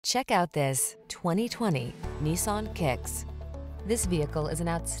Check out this 2020 Nissan Kicks. This vehicle is an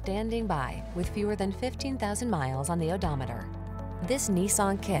outstanding buy with fewer than 15,000 miles on the odometer. This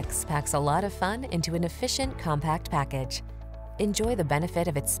Nissan Kicks packs a lot of fun into an efficient, compact package. Enjoy the benefit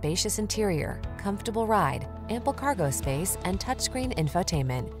of its spacious interior, comfortable ride, ample cargo space, and touchscreen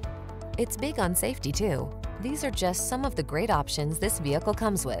infotainment. It's big on safety too. These are just some of the great options this vehicle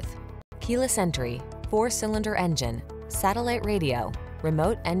comes with: keyless entry, 4-cylinder engine, satellite radio,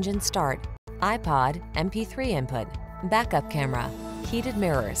 remote engine start, iPod, MP3 input, backup camera, heated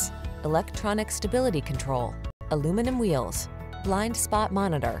mirrors, electronic stability control, aluminum wheels, blind spot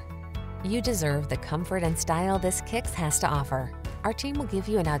monitor. You deserve the comfort and style this Kicks has to offer. Our team will give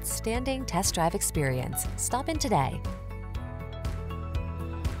you an outstanding test drive experience. Stop in today.